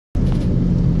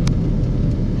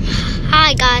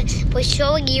Hi guys, we're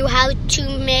showing you how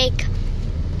to make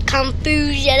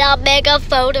CoNfUsIoN on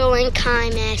MegaPhoto and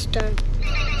KineMaster.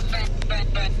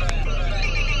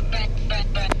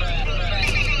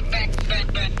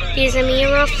 Here's a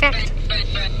mirror effect.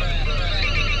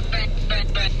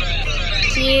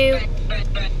 Hue,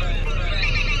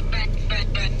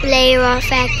 layer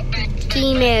effect,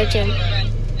 imagine.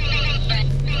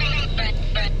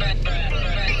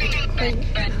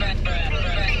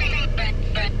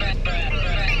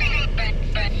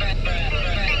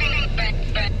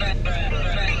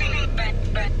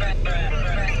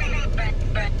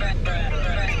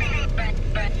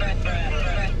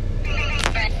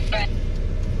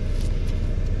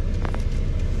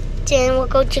 Then we'll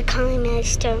go to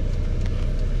KineMaster.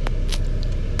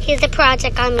 Here's the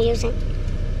project I'm using.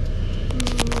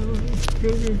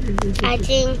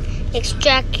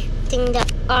 Extracting the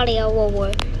audio will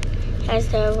work. Has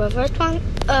the reverse one?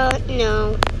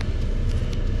 No.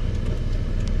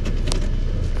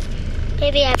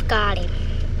 Maybe I've got it.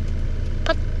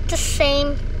 Put the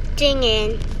same thing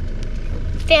in.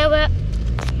 Fill it.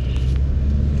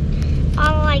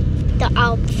 I like the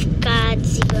Alpha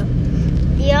 0.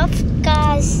 The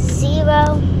Alpha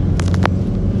 0.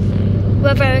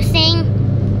 Reversing.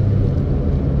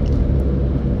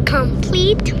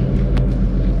 Complete.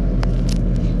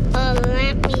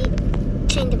 Let me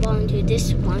change the volume to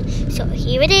this one. So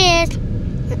here it is.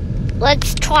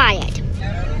 Let's try it.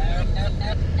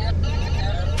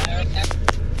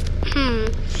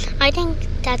 I think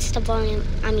that's the volume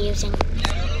I'm using.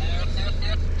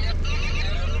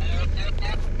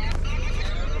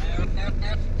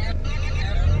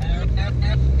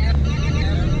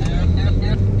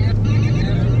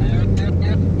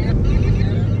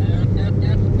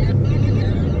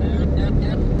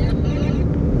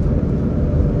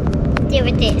 There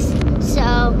it is.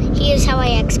 So here's how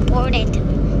I export it.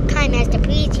 KineMaster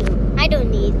prezoom. I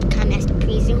don't need KineMaster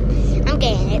prezoom. I'm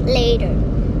getting it later.